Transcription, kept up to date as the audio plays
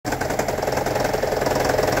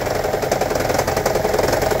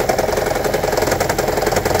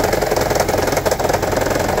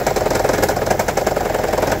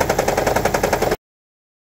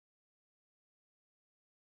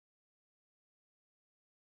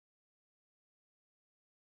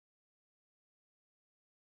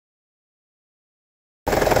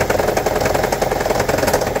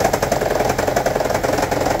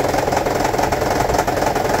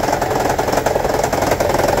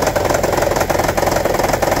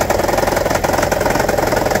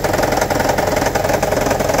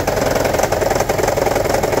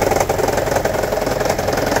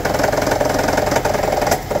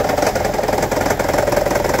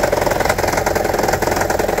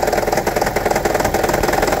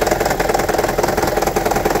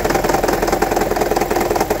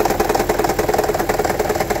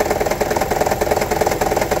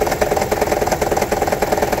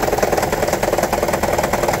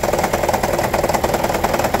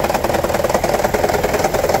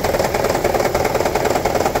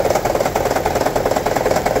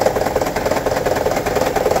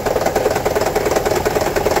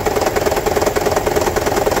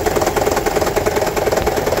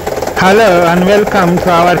Hello and welcome to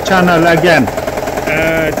our channel again.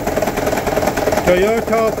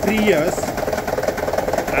 Toyota Prius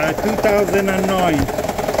 2009.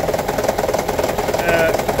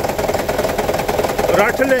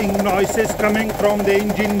 Rattling noises coming from the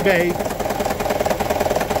engine bay,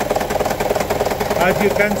 as you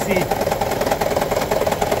can see.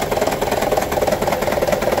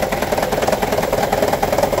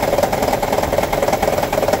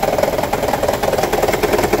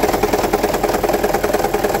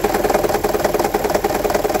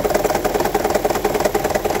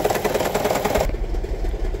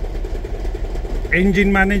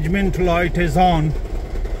 Engine management light is on.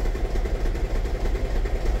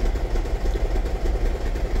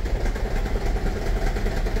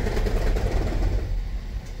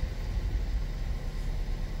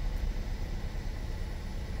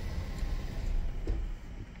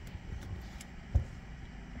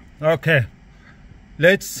 Okay,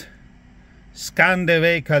 let's scan the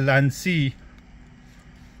vehicle and see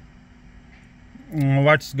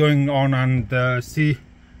what's going on, and see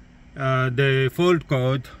the fault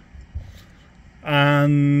code,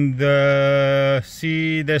 and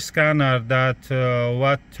see the scanner that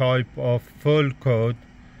what type of fault code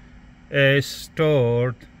is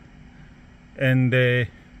stored in the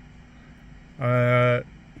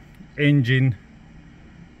engine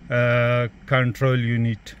control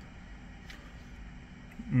unit,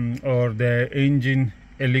 or the engine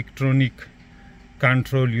electronic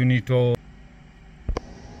control unit. Or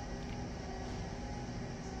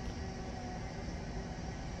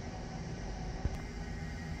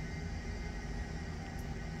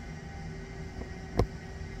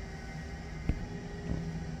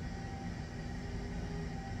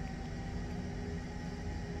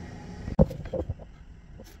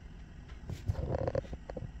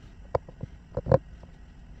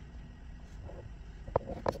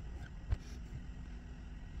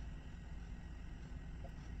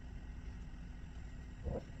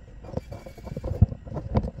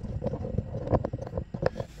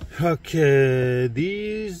okay,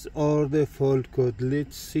 these are the fault code.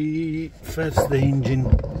 Let's see first the engine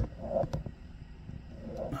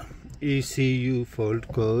ECU fault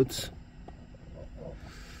codes.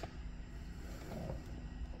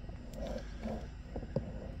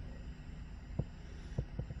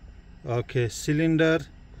 Okay, cylinder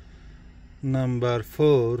number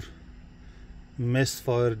 4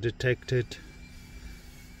 misfire detected.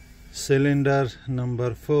 Cylinder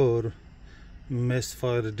number 4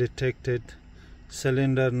 misfire detected.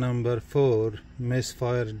 Cylinder number 4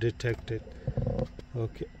 misfire detected.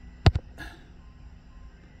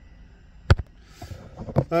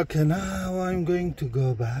 Okay, now I'm going to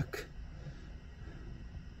go back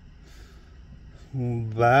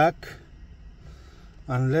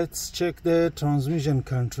and let's check the transmission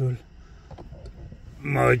control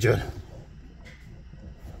module.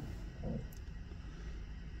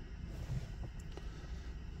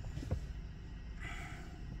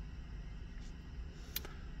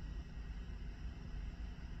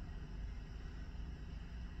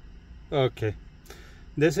 Okay,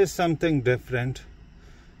 this is something different.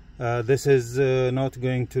 This is not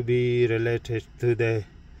going to be related to the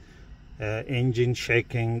engine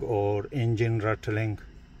shaking or engine rattling.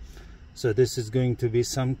 So this is going to be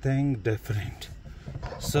something different.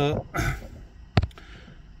 So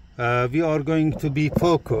we are going to be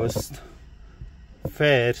focused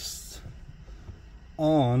first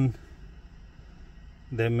on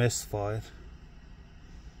the misfire.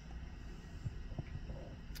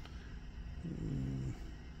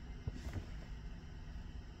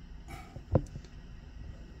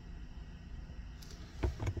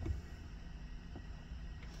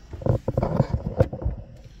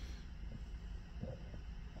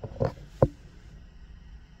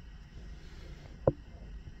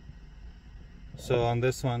 So on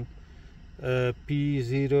this one,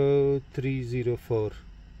 P0304.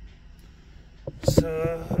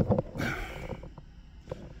 So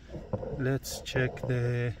let's check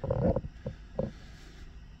the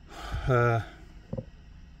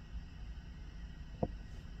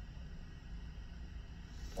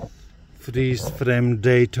freeze frame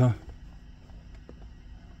data.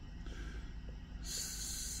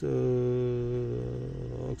 So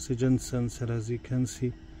oxygen sensor, as you can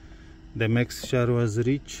see, the mixture was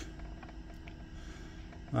rich,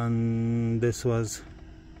 and this was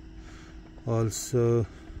also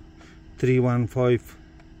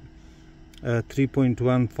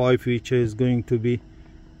 3.15, which is going to be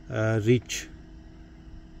rich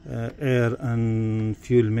air and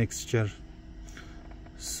fuel mixture.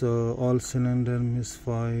 So all cylinder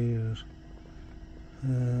misfire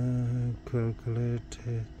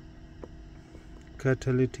calculated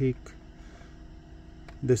catalytic.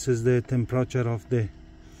 This is the temperature of the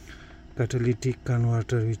catalytic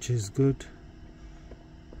converter, which is good.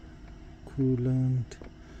 Coolant,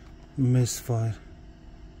 misfire.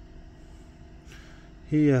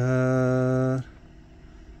 Here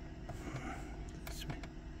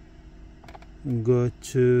go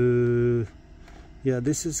to, yeah,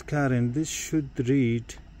 this is current. This should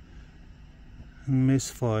read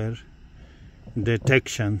misfire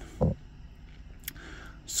detection.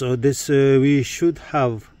 So this we should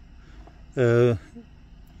have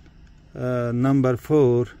number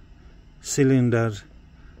 4 cylinder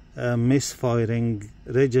misfiring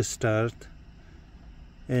registered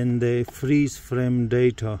in the freeze frame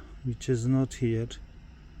data, which is not here.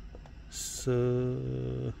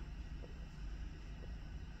 So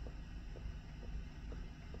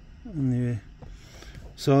anyway,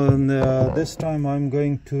 so this time I'm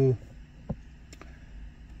going to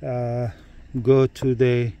go to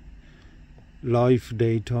the live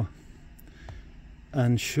data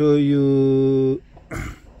and show you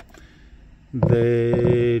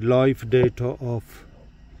the live data of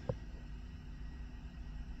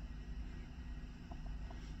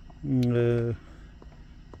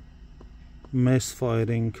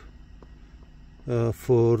misfiring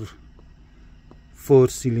for 4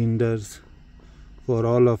 cylinders for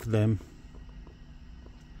all of them.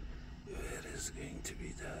 Where is going to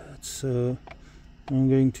be that? So I'm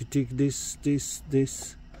going to take this.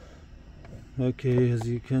 Okay, as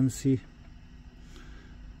you can see,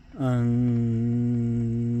 and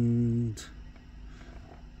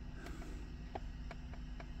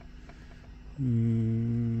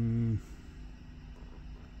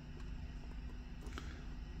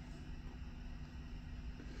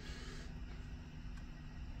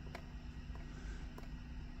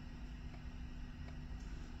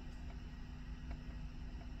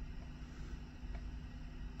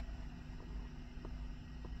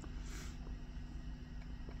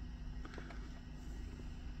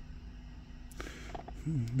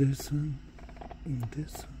this one,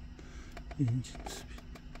 engine speed.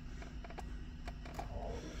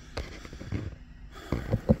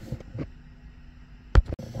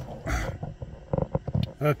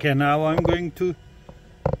 Okay, now I'm going to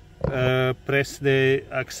press the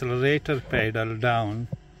accelerator pedal down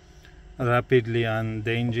rapidly and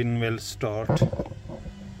the engine will start.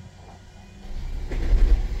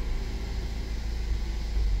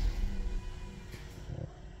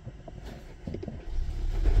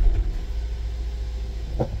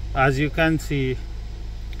 As you can see,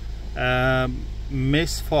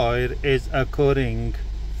 misfire is occurring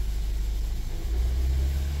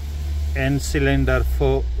in cylinder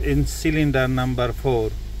number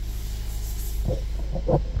 4.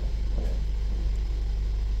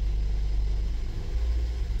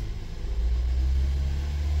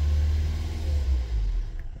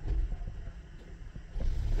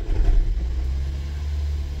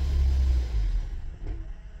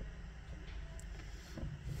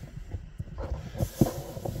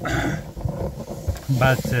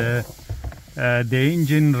 But the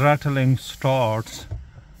engine rattling starts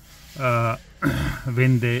while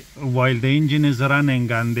the engine is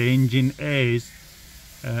running and the engine is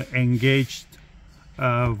engaged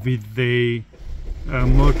with the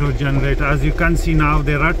motor generator. As you can see now,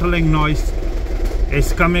 the rattling noise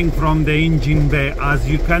is coming from the engine bay. As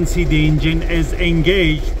you can see, the engine is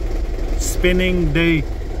engaged, spinning the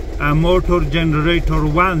motor generator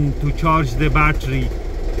 1 to charge the battery.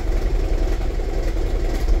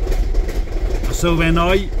 So when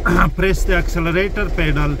I press the accelerator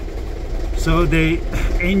pedal, so the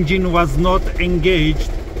engine was not engaged,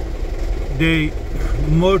 the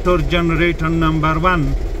motor generator number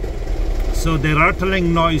 1, so the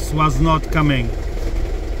rattling noise was not coming.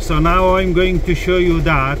 So now I'm going to show you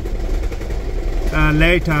that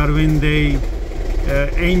later when the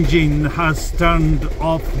engine has turned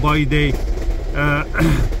off by the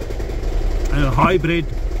hybrid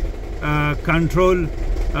control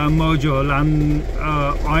module, and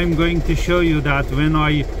I'm going to show you that when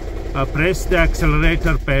I press the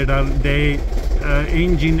accelerator pedal, the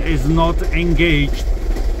engine is not engaged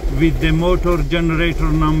with the motor generator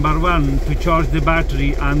number 1 to charge the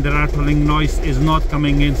battery, and the rattling noise is not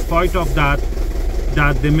coming in spite of that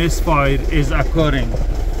the misfire is occurring.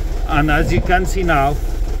 And as you can see now,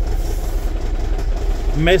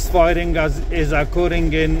 misfiring is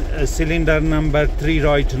occurring in cylinder number 3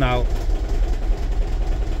 right now.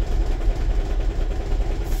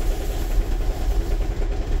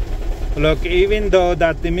 Look, even though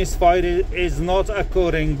that the misfire is not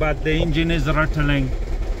occurring, but the engine is rattling.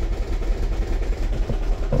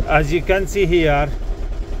 As you can see here,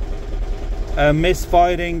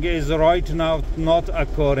 misfiring is right now not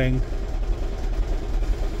occurring.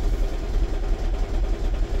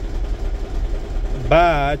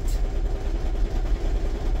 But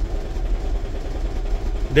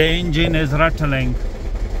the engine is rattling.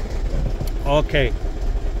 Okay,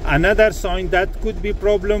 another sign that could be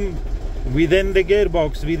problem within the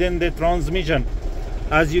gearbox, within the transmission.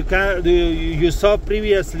 As you saw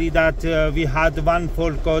previously that we had one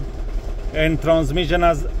fault code in transmission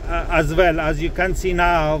as well. As you can see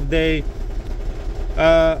now, the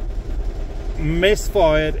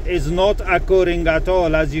misfire is not occurring at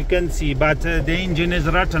all, as you can see, but the engine is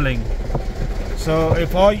rattling. So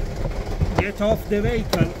if I get off the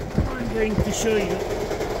vehicle, I'm going to show you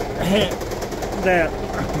there.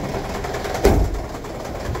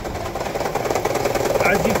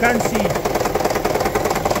 As you can see,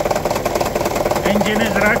 engine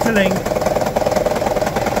is rattling,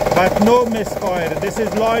 but no misfire. This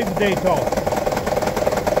is live data.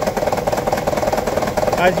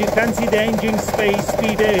 As you can see, the engine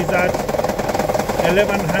speed is at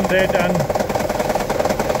 1100, and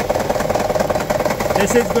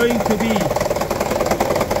this is going to be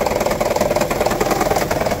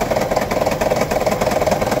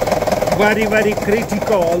very, very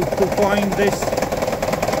critical to find this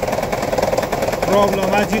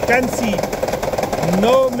problem. As you can see,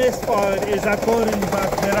 no misfire is occurring,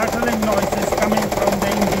 but the rattling noise is coming from the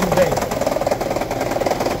engine bay.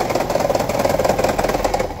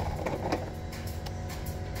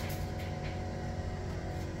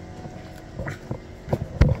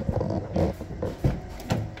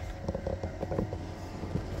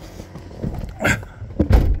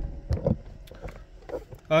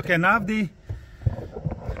 Okay, now the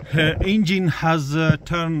engine has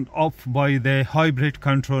turned off by the hybrid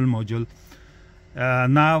control module.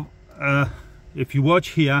 Now if you watch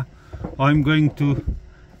here, I'm going to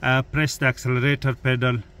press the accelerator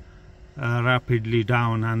pedal rapidly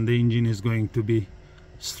down, and the engine is going to be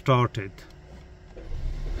started.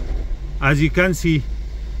 As you can see,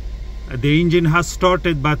 the engine has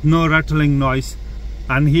started but no rattling noise,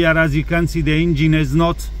 and here as you can see, the engine is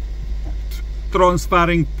not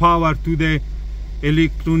transferring power to the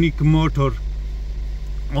electronic motor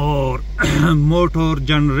or motor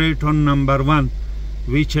generator number 1,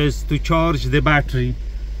 which is to charge the battery.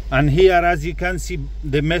 And here as you can see,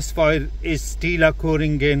 the misfire is still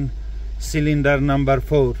occurring in cylinder number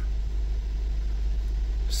 4.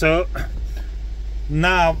 So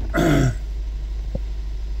now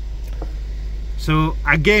so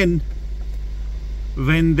again,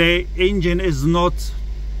 when the engine is not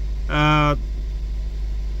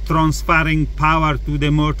transferring power to the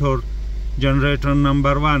motor generator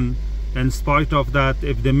number 1, in spite of that,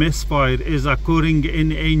 if the misfire is occurring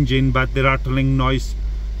in engine but the rattling noise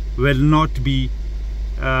will not be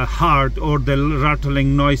heard, or the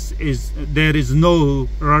rattling noise is, there is no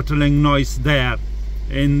rattling noise there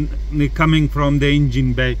in coming from the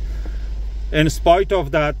engine bay. In spite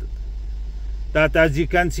of that, as you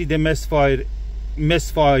can see, the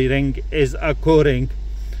misfiring is occurring,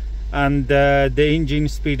 and the engine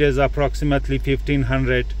speed is approximately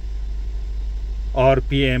 1500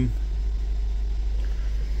 RPM.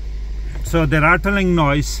 So the rattling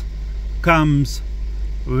noise comes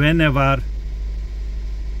whenever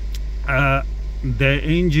the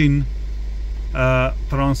engine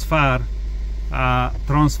transfers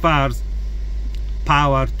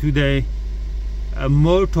power to the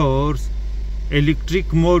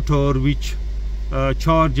electric motor, which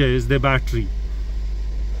charges the battery,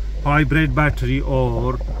 hybrid battery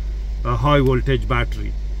or a high voltage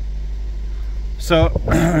battery. So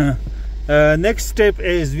next step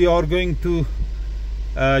is we are going to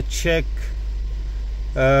check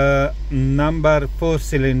number 4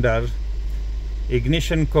 cylinder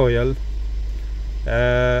ignition coil.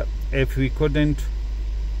 If we couldn't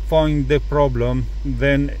find the problem,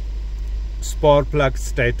 then spark plug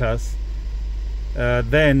status.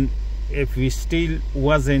 Then if we still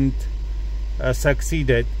wasn't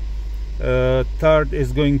succeeded, third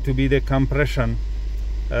is going to be the compression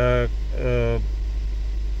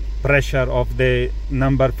pressure of the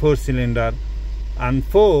number 4 cylinder, and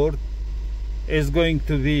fourth is going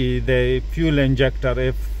to be the fuel injector.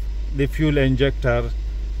 If the fuel injector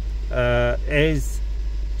is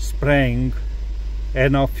spraying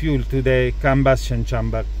enough fuel to the combustion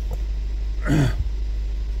chamber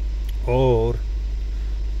or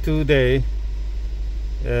to the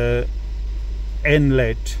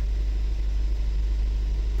inlet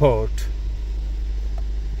port.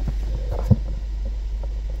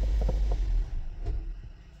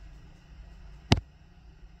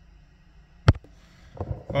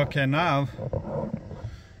 Okay, now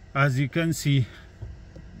as you can see,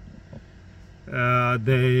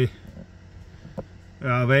 the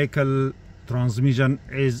vehicle transmission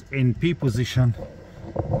is in P position,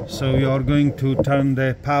 so we are going to turn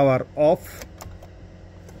the power off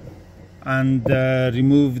and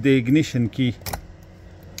remove the ignition key.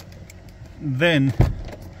 Then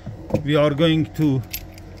we are going to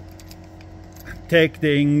take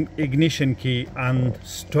the ignition key and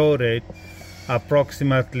store it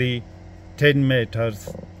approximately 10 meters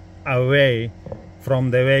away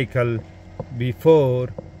from the vehicle before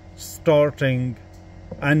starting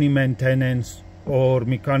any maintenance or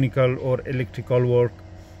mechanical or electrical work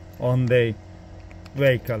on the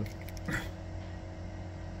vehicle.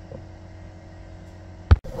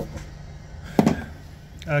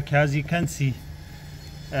 Okay, as you can see,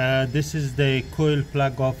 this is the coil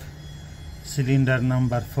plug of cylinder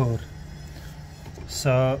number 4.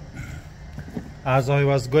 So as I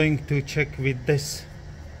was going to check with this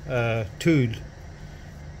tool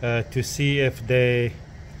to see if the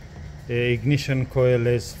ignition coil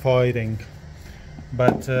is firing,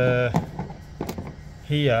 but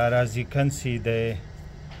here, as you can see, the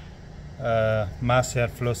mass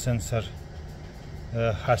airflow sensor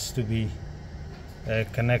has to be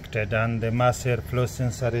connected, and the mass airflow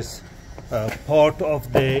sensor is part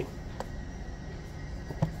of the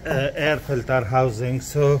air filter housing,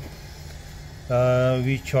 so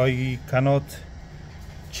which I cannot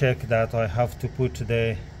check that. I have to put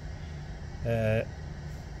the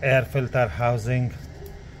air filter housing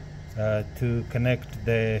to connect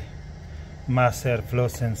the mass airflow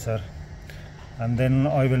sensor, and then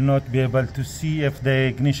I will not be able to see if the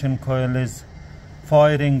ignition coil is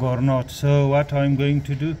firing or not. So what I'm going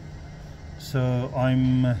to do, so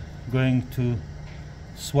I'm going to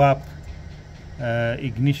swap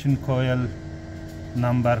ignition coil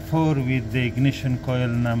number 4 with the ignition coil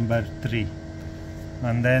number 3,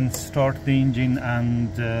 and then start the engine,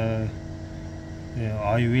 and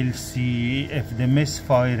I will see if the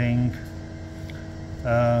misfiring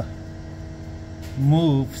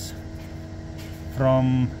moves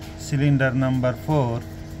from cylinder number 4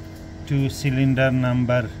 to cylinder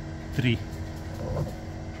number 3.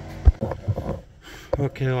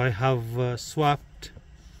 Okay, I have swapped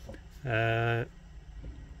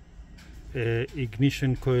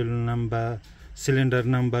ignition coil cylinder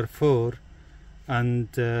number 4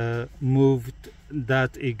 and moved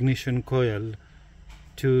that ignition coil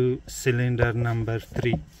to cylinder number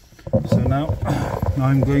 3. So now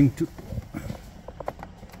I'm going to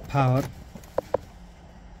power.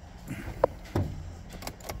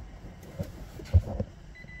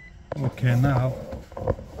 Okay, now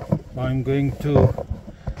I'm going to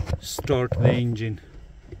start the engine.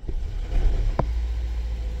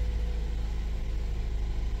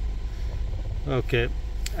 Okay,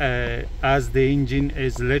 as the engine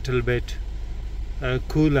is a little bit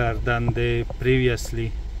cooler than the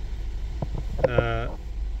previously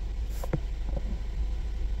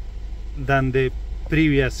than the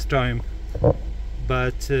previous time,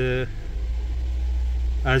 but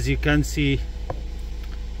as you can see,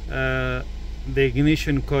 the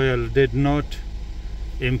ignition coil did not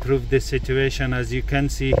improve the situation, as you can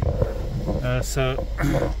see. So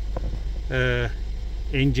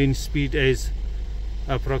engine speed is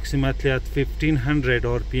approximately at 1500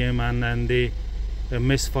 rpm, and the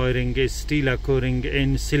misfiring is still occurring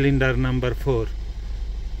in cylinder number 4,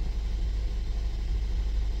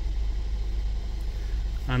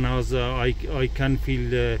 and as I can feel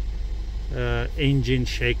the engine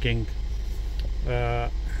shaking,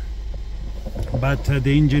 but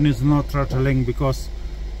the engine is not rattling because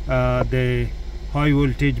the high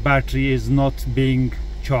voltage battery is not being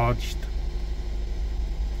charged.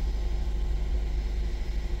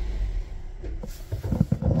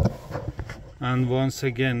 And once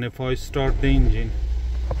again, if I start the engine,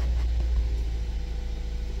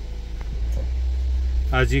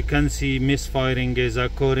 as you can see, misfiring is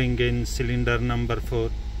occurring in cylinder number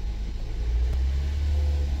 4.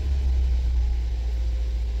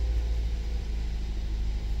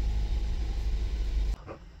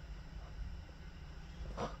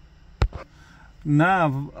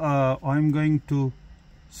 Now I'm going to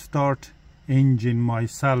start engine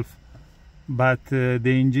myself, but the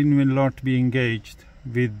engine will not be engaged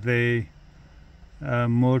with the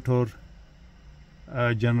motor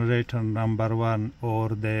generator number 1 or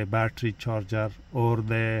the battery charger or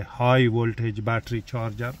the high voltage battery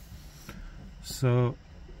charger. So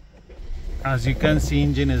as you can see,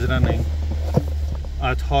 engine is running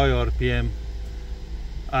at high RPM,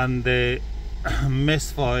 and the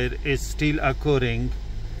misfire is still occurring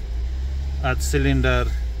at cylinder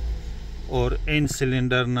or in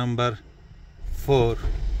cylinder number 4.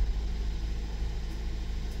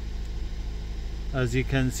 as you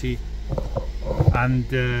can see, and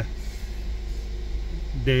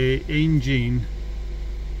the engine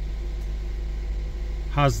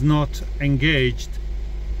has not engaged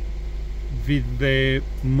with the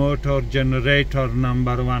motor generator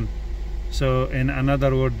number 1. So in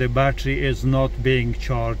another word, the battery is not being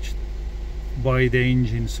charged by the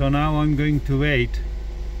engine. So now I'm going to wait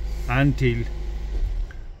until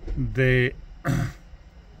the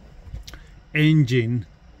engine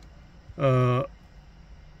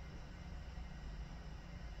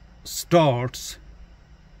starts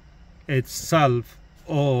itself,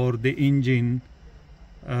 or the engine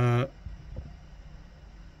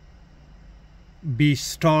be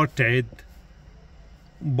started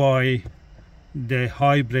by the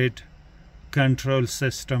hybrid control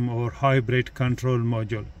system or hybrid control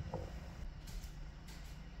module.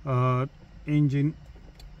 Engine,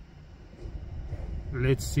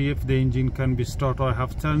 let's see if the engine can be started. I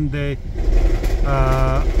have turned the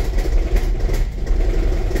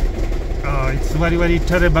it's very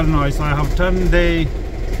terrible noise. I have turned the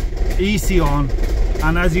EC on,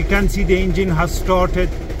 and as you can see, the engine has started,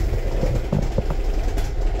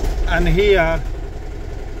 and here,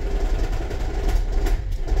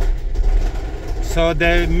 so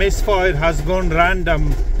the misfire has gone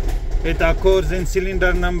random. It occurs in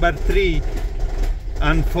cylinder number 3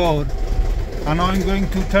 and 4, and I'm going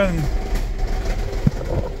to turn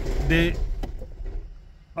the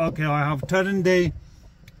I have turned the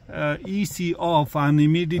EC off, and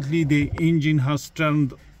immediately the engine has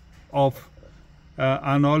turned off,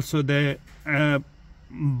 and also the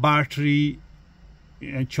battery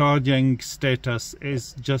charging status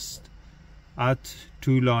is just at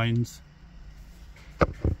 2 lines.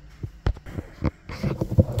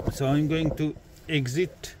 So I'm going to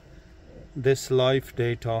exit this live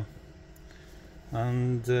data,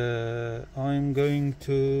 and I'm going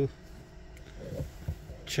to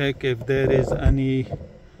check if there is any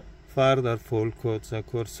further fault codes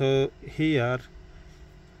occur. So here,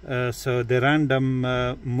 so the random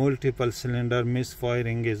multiple cylinder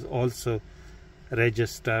misfiring is also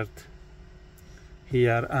registered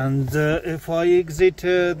here, and if I exit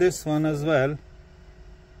this one as well,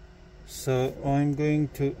 so I'm going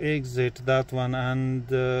to exit that one and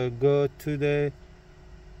go to the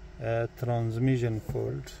transmission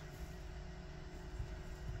fault.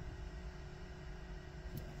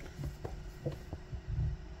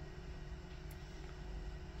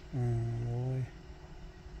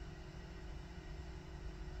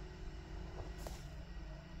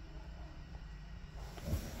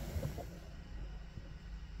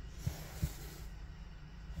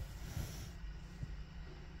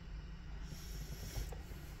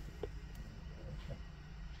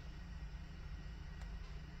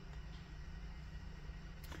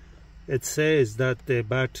 It says that the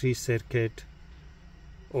battery circuit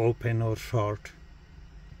open or short.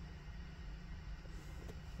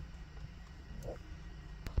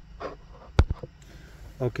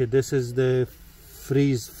 Okay, this is the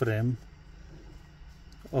freeze frame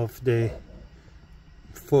of the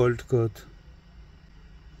fault code.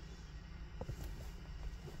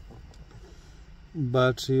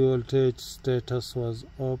 Battery voltage status was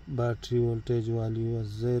up, battery voltage value was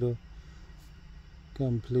 0.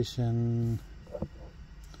 Completion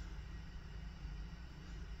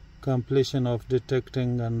of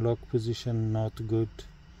detecting and lock position not good.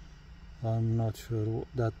 I'm not sure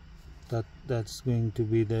that's going to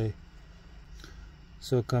be the,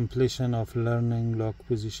 so completion of learning lock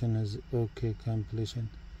position is okay. Completion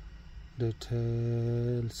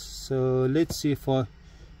details. So let's see if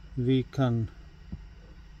we can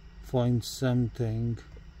find something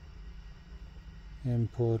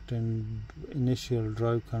important. Initial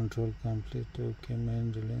drive control complete. Okay,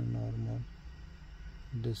 main relay normal.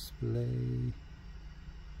 Display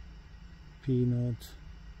P note.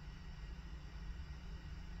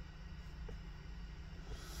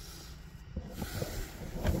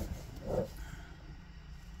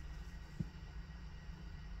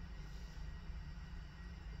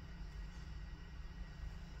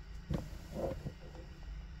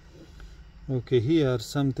 Okay, here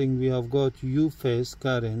something we have got U phase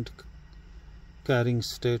current carrying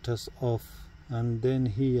status off, and then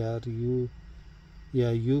here U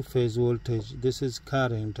phase voltage. This is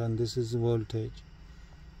current and this is voltage.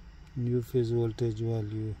 U phase voltage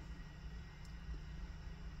value.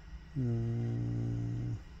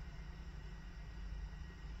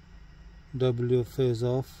 W phase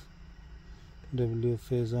off, W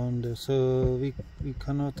phase on. So we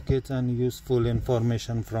cannot get any useful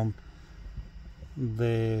information from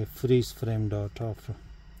the freeze frame data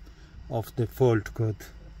of the fault code.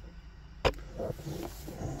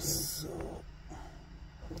 So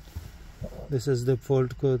This is the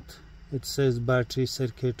fault code. It says battery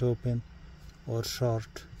circuit open or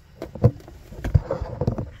short.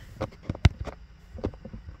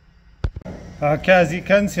 Okay, as you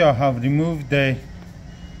can see, I have removed the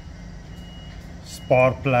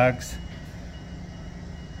spark plugs,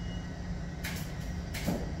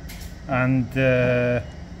 and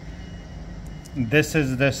this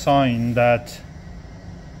is the sign that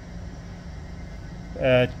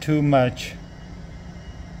too much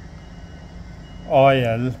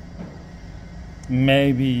oil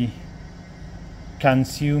may be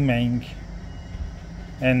consuming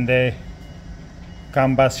in the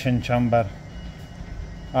combustion chamber.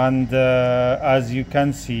 And as you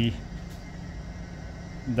can see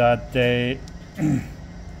that the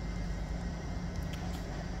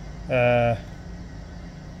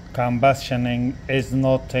combustioning is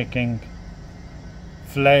not taking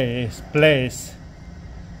place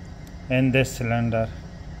in this cylinder.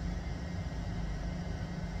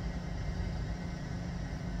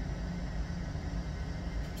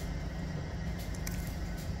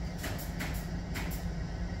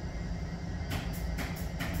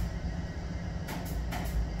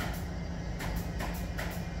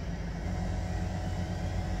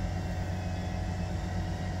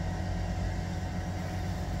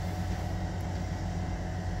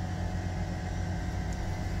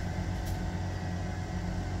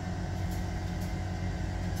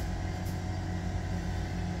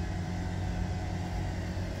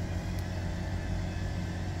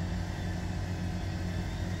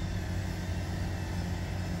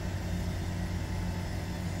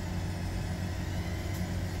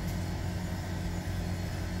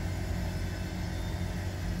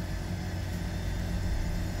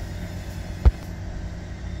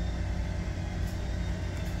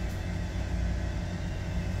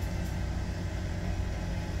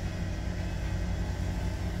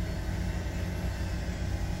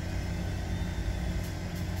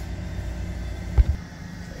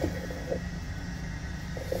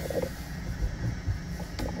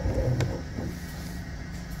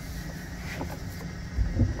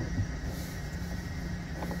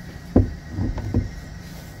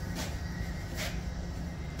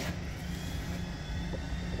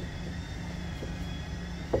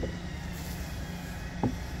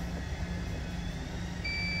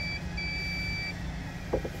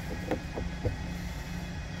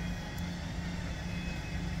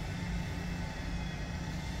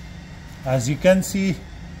 As you can see,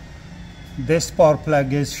 this spark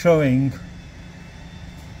plug is showing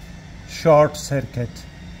short circuit,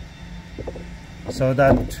 so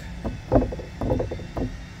that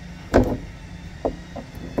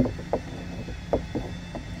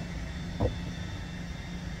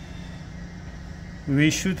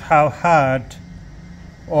we should have had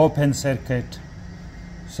open circuit.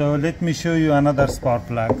 So let me show you another spark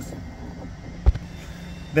plug.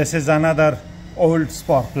 This is another old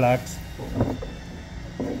spark plug.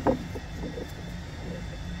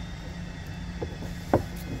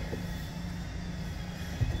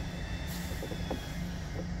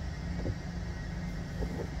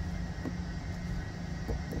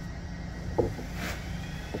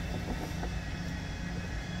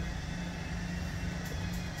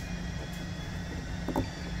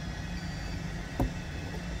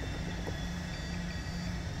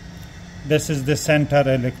 This is the center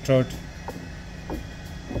electrode.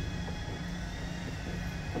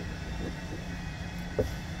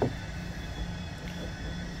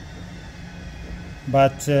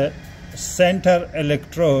 But center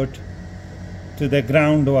electrode to the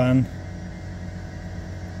ground one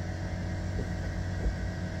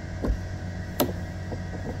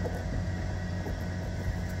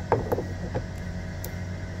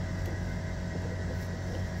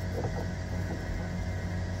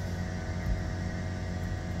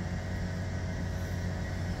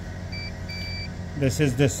this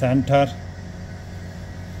is the center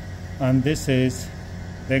and this is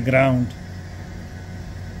the ground.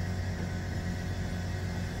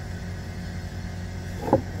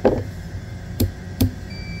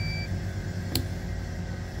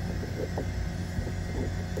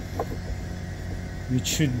 Which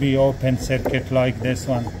should be open circuit like this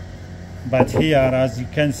one, but here, as you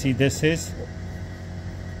can see, this is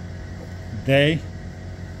the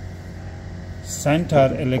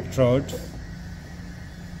center electrode.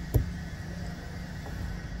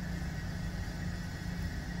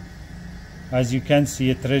 As you can see,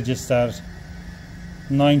 it registers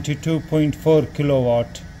 92.4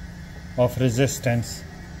 kilowatt of resistance.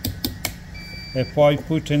 If I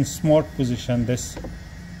put in smart position this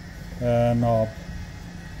knob,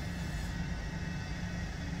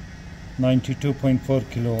 92.4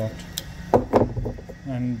 kilowatt,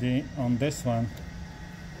 and on this one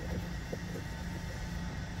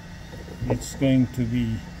it's going to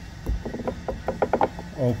be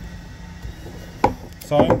open.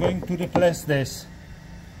 So I'm going to replace this.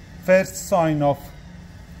 First sign of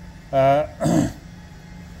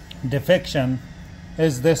defection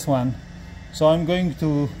is this one, so I'm going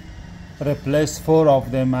to replace 4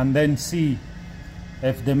 of them and then see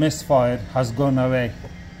if the misfire has gone away.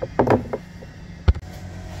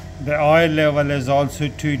 The oil level is also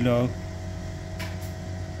too low.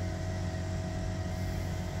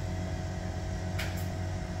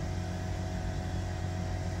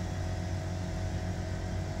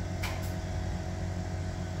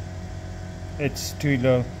 It's too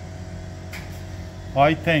low.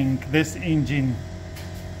 I think this engine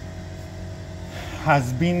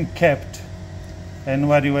has been kept in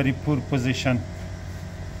very poor position.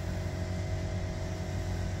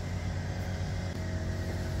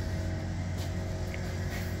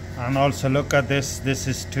 And also look at this, this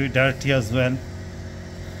is too dirty as well.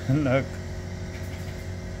 Look,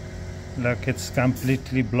 it's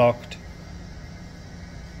completely blocked.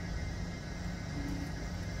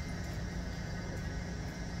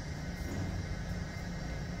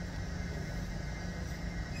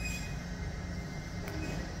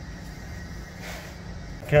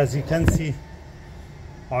 As you can see,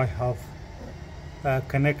 I have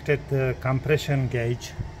connected the compression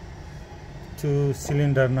gauge to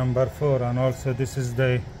cylinder number 4, and also this is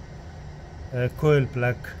the coil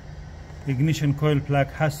plug. Ignition coil plug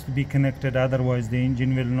has to be connected, otherwise the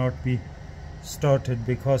engine will not be started,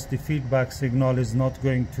 because the feedback signal is not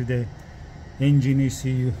going to the engine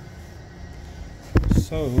ECU.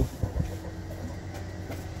 So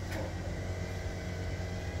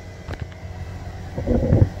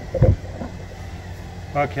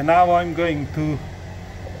okay, now I'm going to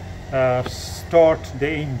start the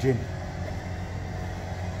engine.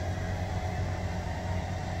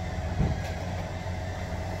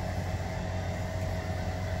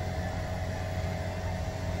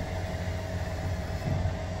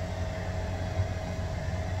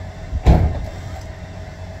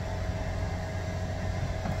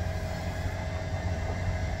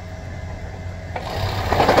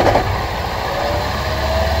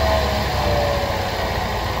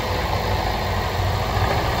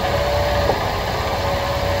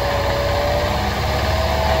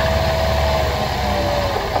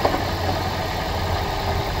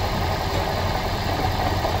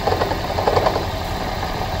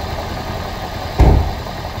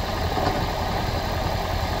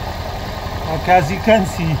 Okay, as you can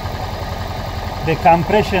see, the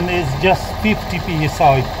compression is just 50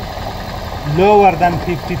 psi, lower than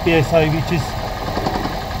 50 psi, which is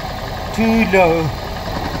too low.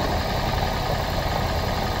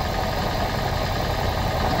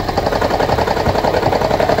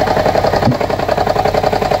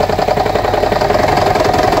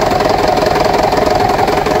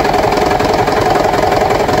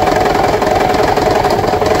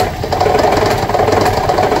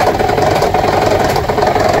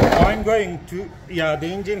 Yeah, the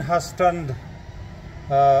engine has turned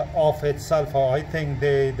off itself. I think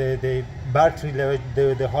the battery level,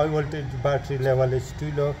 the high voltage battery level is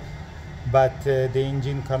too low, but the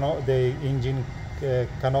engine cannot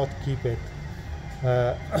keep it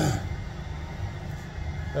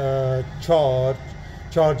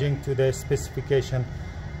charging to the specification,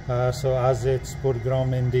 so as it's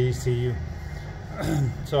programmed in the ECU.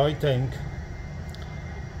 So I think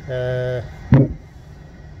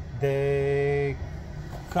the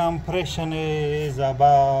compression is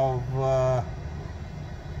above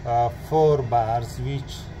 4 bars,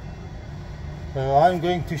 which I'm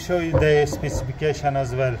going to show you the specification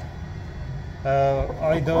as well.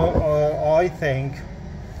 I think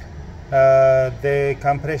the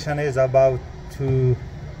compression is about to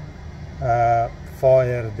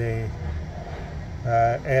fire the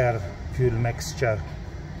air fuel mixture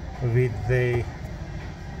with the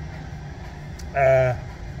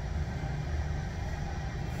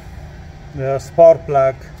spark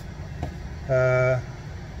plug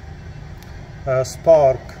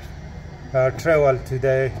spark travel to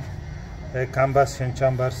the combustion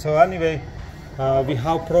chamber. So anyway, we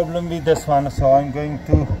have problem with this one, so I'm going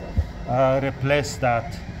to replace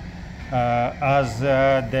that, as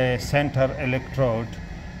the center electrode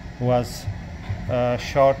was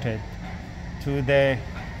shorted to the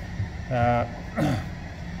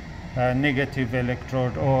negative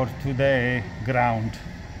electrode or to the ground.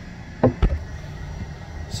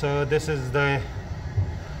 So this is the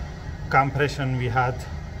compression we had,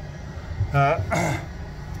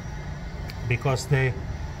 because the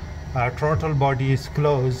throttle body is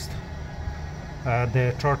closed,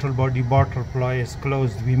 the throttle body butterfly is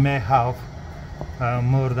closed. We may have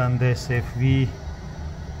more than this if we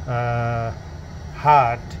have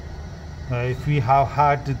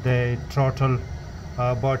had the throttle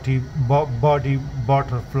body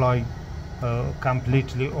butterfly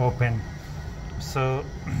completely open. So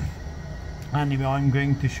anyway, I'm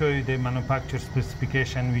going to show you the manufacturer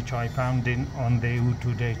specification which I found on the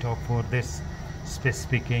U2 data for this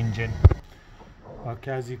specific engine.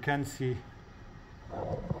 Okay, as you can see,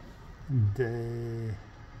 the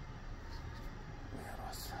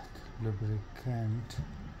lubricant.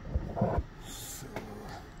 So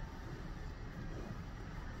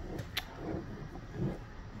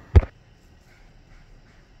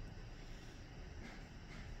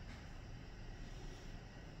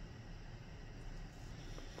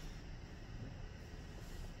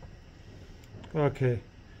okay,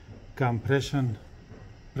 compression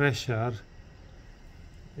pressure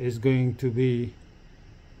is going to be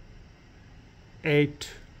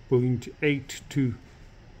 8.82.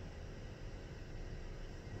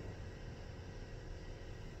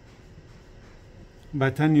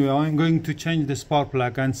 But anyway, I'm going to change the spark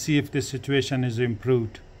plug and see if the situation is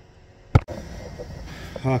improved.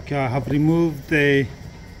 Okay, I have removed the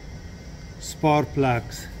spark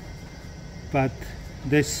plugs, but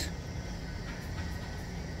this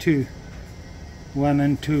 1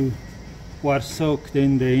 and 2 were soaked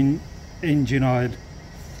in the engine oil.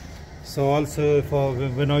 So also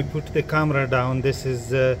when I put the camera down, this is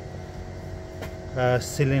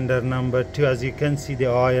cylinder number 2. As you can see, the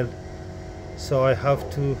oil. So I have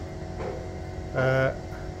to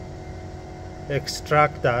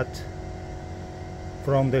extract that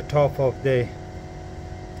from the top of the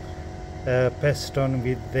piston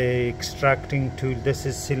with the extracting tool. This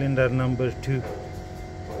is cylinder number 2,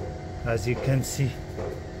 as you can see.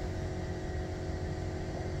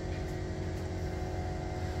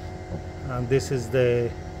 And this is the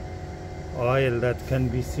oil that can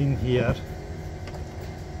be seen here.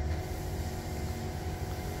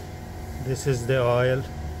 This is the oil.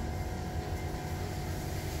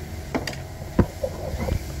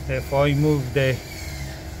 If I move the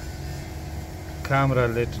camera a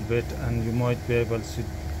little bit, and you might be able to,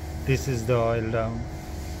 this is the oil down.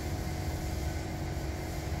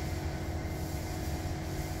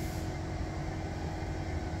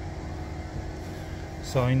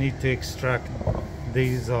 So I need to extract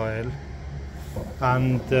this oil,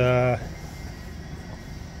 and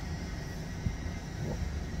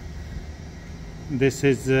this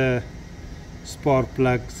is spark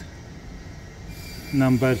plugs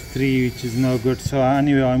number 3, which is no good. So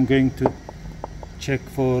anyway, I'm going to check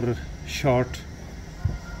for short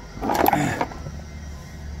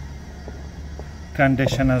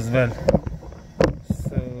condition as well.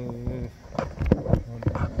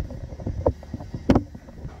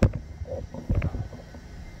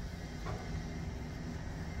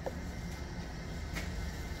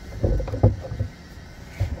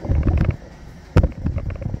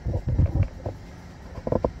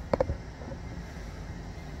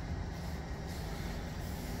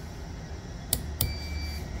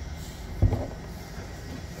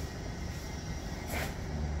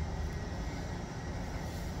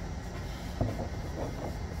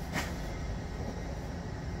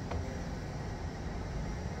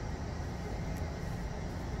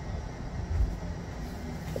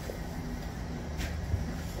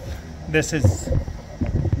 This is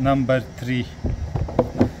number 3.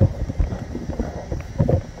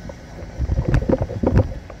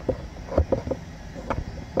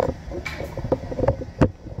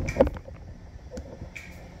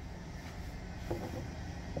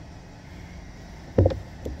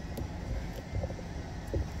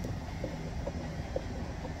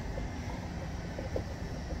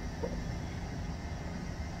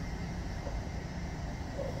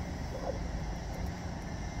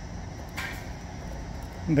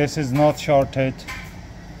 This is not shorted,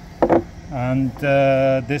 and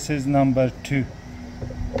this is number 2.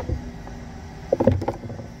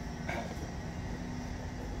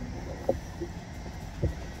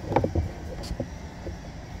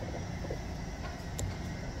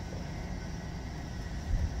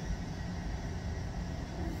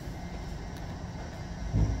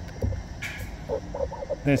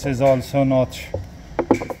 This is also not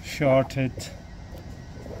shorted.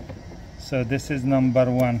 So this is number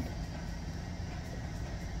 1.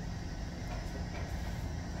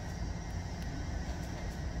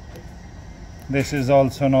 This is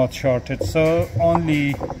also not shorted. So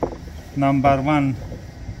only number 1,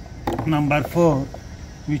 number 4,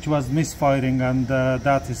 which was misfiring, and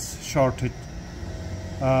that is shorted.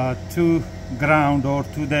 to ground or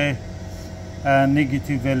to the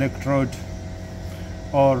negative electrode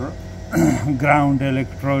or ground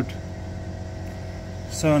electrode.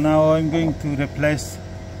 So now I'm going to replace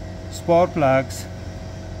spark plugs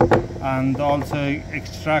and also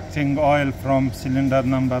extracting oil from cylinder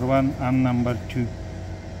number 1 and number 2.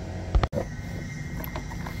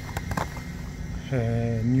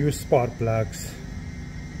 New spark plugs.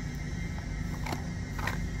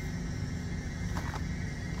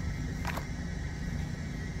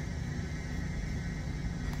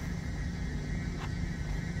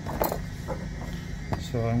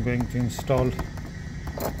 So I'm going to install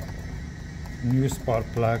new spark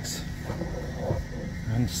plugs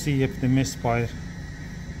and see if the misfire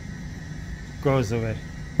goes away.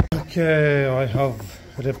 Okay, I have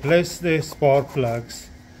replaced the spark plugs,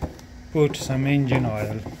 put some engine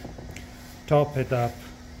oil, top it up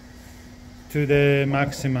to the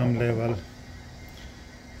maximum level,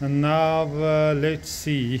 and now let's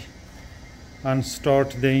see and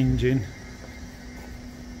start the engine.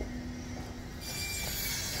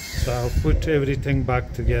 So I'll put everything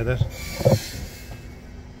back together.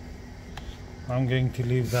 I'm going to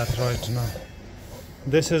leave that right now.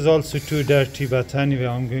 This is also too dirty, but anyway,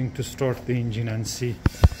 I'm going to start the engine and see.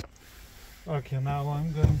 Okay, now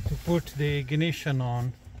I'm going to put the ignition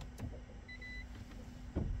on.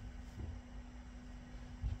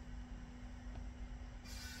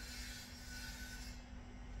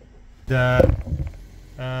 The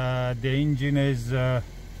engine is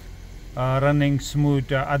running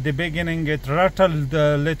smooth. At the beginning it rattled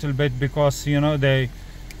a little bit because, you know,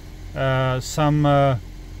 some of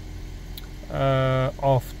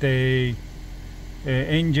the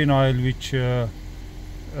engine oil which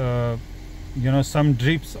you know, some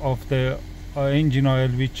drips of the engine oil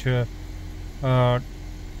which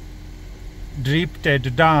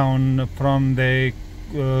drifted down from the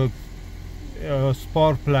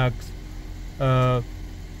spark plugs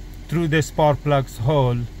through the spark plugs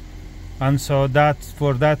hole, and so that's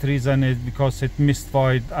for that reason, is because it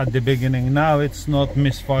misfired at the beginning. Now it's not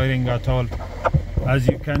misfiring at all, as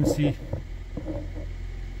you can see.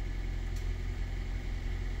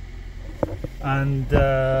 And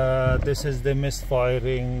this is the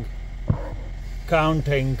misfiring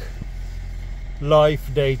counting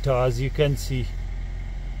live data, as you can see.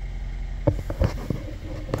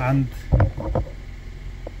 And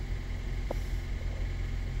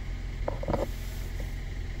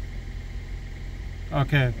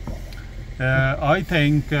okay, I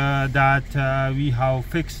think that we have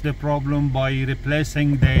fixed the problem by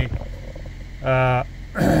replacing the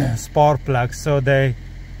spark plug. So the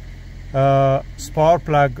spark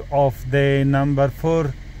plug of the number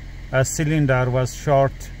 4 cylinder was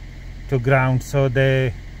short to ground, so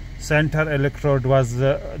the center electrode was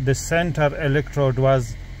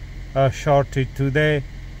shorted to the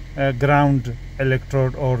ground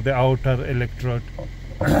electrode or the outer electrode.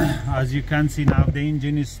 As you can see now, the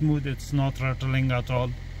engine is smooth, it's not rattling at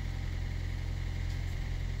all.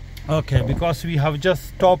 Okay, because we have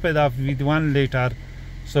just topped it up with 1 liter,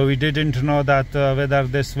 so we didn't know that whether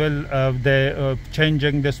this will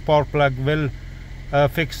changing the spark plug will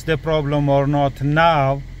fix the problem or not.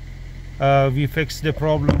 Now we fixed the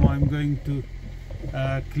problem. I'm going to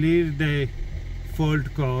clear the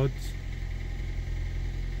fault codes,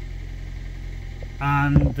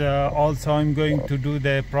 and also I'm going to do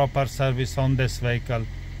the proper service on this vehicle.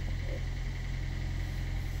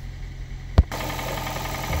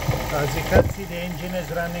 As you can see, the engine is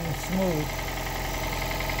running smooth,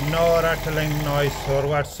 no rattling noise or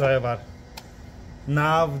whatsoever.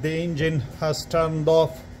 Now the engine has turned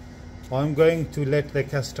off. I'm going to let the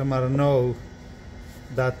customer know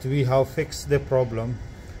that we have fixed the problem,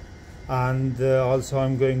 and also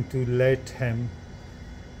I'm going to let him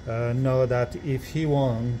know that if he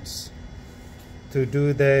wants to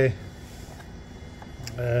do the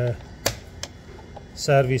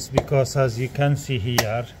service, because as you can see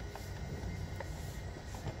here,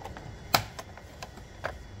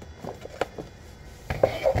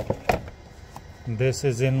 this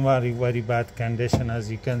is in very bad condition.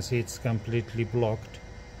 As you can see, it's completely blocked.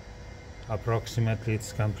 Approximately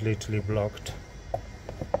it's completely blocked.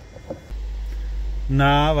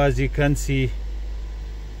 Now as you can see,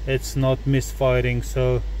 it's not misfiring,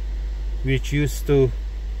 so which used to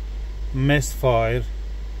misfire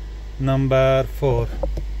number 4.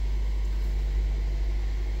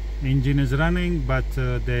 Engine is running, but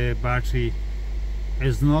the battery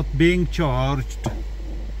is not being charged.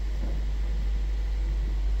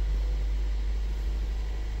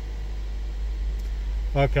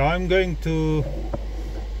 Okay, I'm going to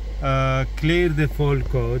clear the fault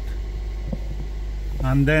code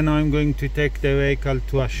and then I'm going to take the vehicle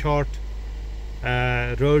to a short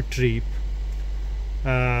road trip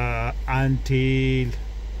until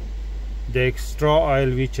the extra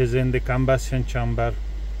oil which is in the combustion chamber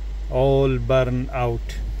all burn out.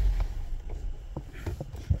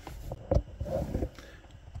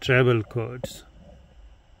 Travel codes.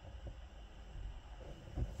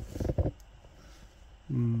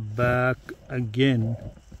 Back again.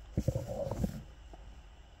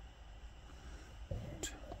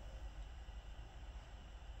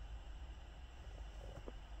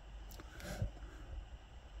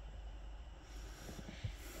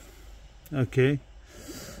 Okay,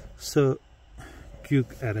 so quick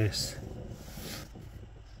arrest.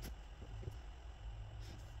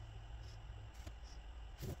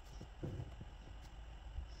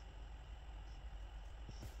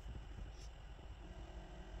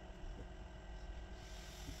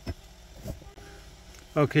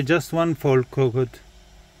 Okay, just one fault code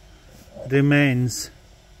remains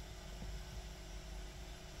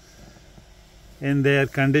in the air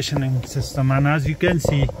conditioning system, and as you can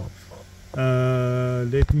see,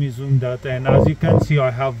 let me zoom that in. As you can see,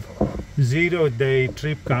 I have 0-day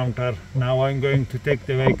trip counter. Now I'm going to take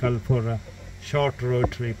the vehicle for a short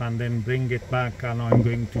road trip and then bring it back, and I'm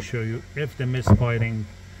going to show you if the misfiring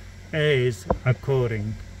is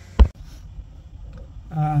occurring.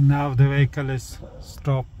 Now the vehicle is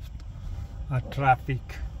stopped at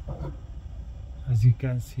traffic, as you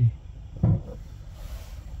can see.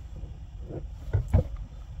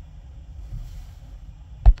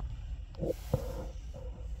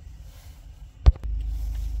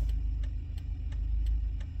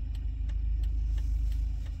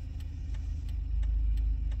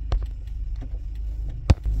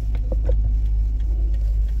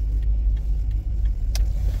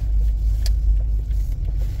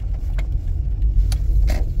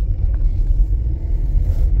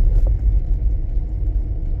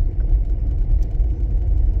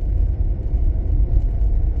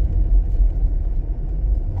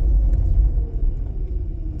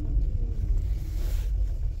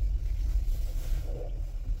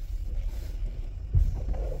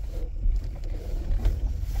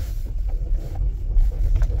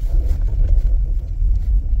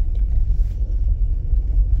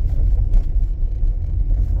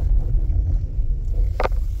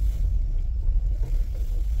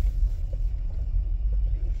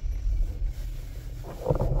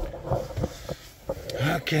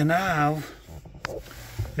 Okay, now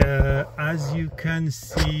as you can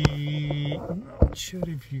see, I'm not sure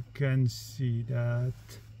if you can see that,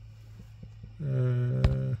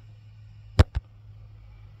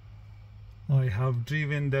 I have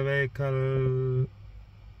driven the vehicle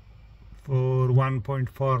for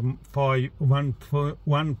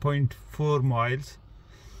 1.4 miles,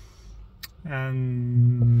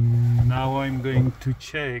 and now I'm going to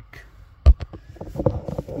check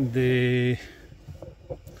the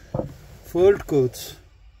fault codes.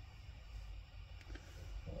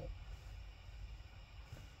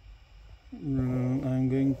 I'm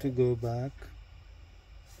going to go back.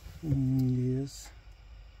 Yes.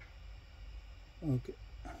 Okay.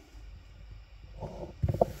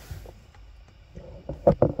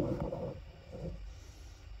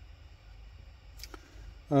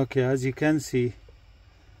 Okay, as you can see,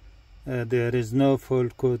 there is no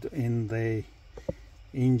fault code in the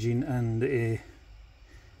engine and a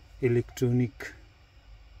electronic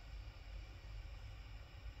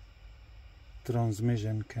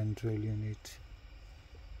transmission control unit.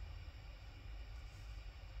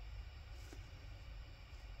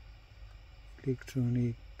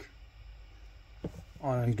 Electronic,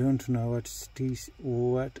 I don't know what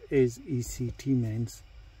is ECT means.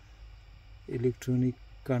 Electronic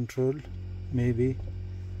control, maybe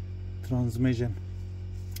transmission.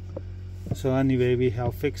 So anyway, we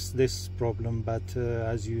have fixed this problem, but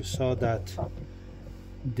as you saw that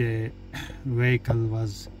the vehicle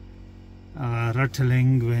was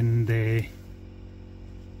rattling when the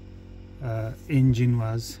engine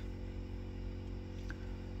was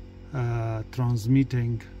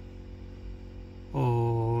transmitting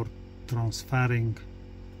or transferring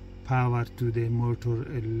power to the motor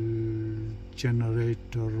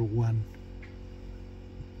generator 1.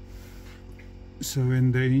 So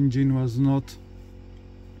when the engine was not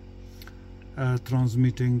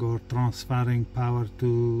transmitting or transferring power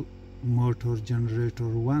to motor generator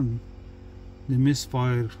 1, the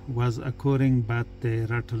misfire was occurring, but the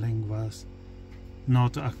rattling was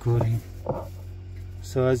not occurring.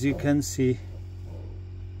 So as you can see,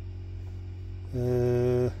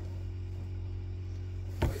 where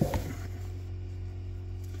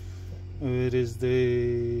is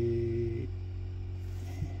the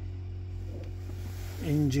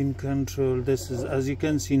engine control. This is, as you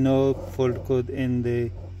can see, no fault code in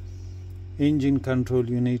the engine control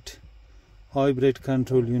unit, hybrid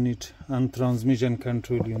control unit and transmission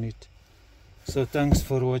control unit. So thanks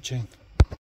for watching.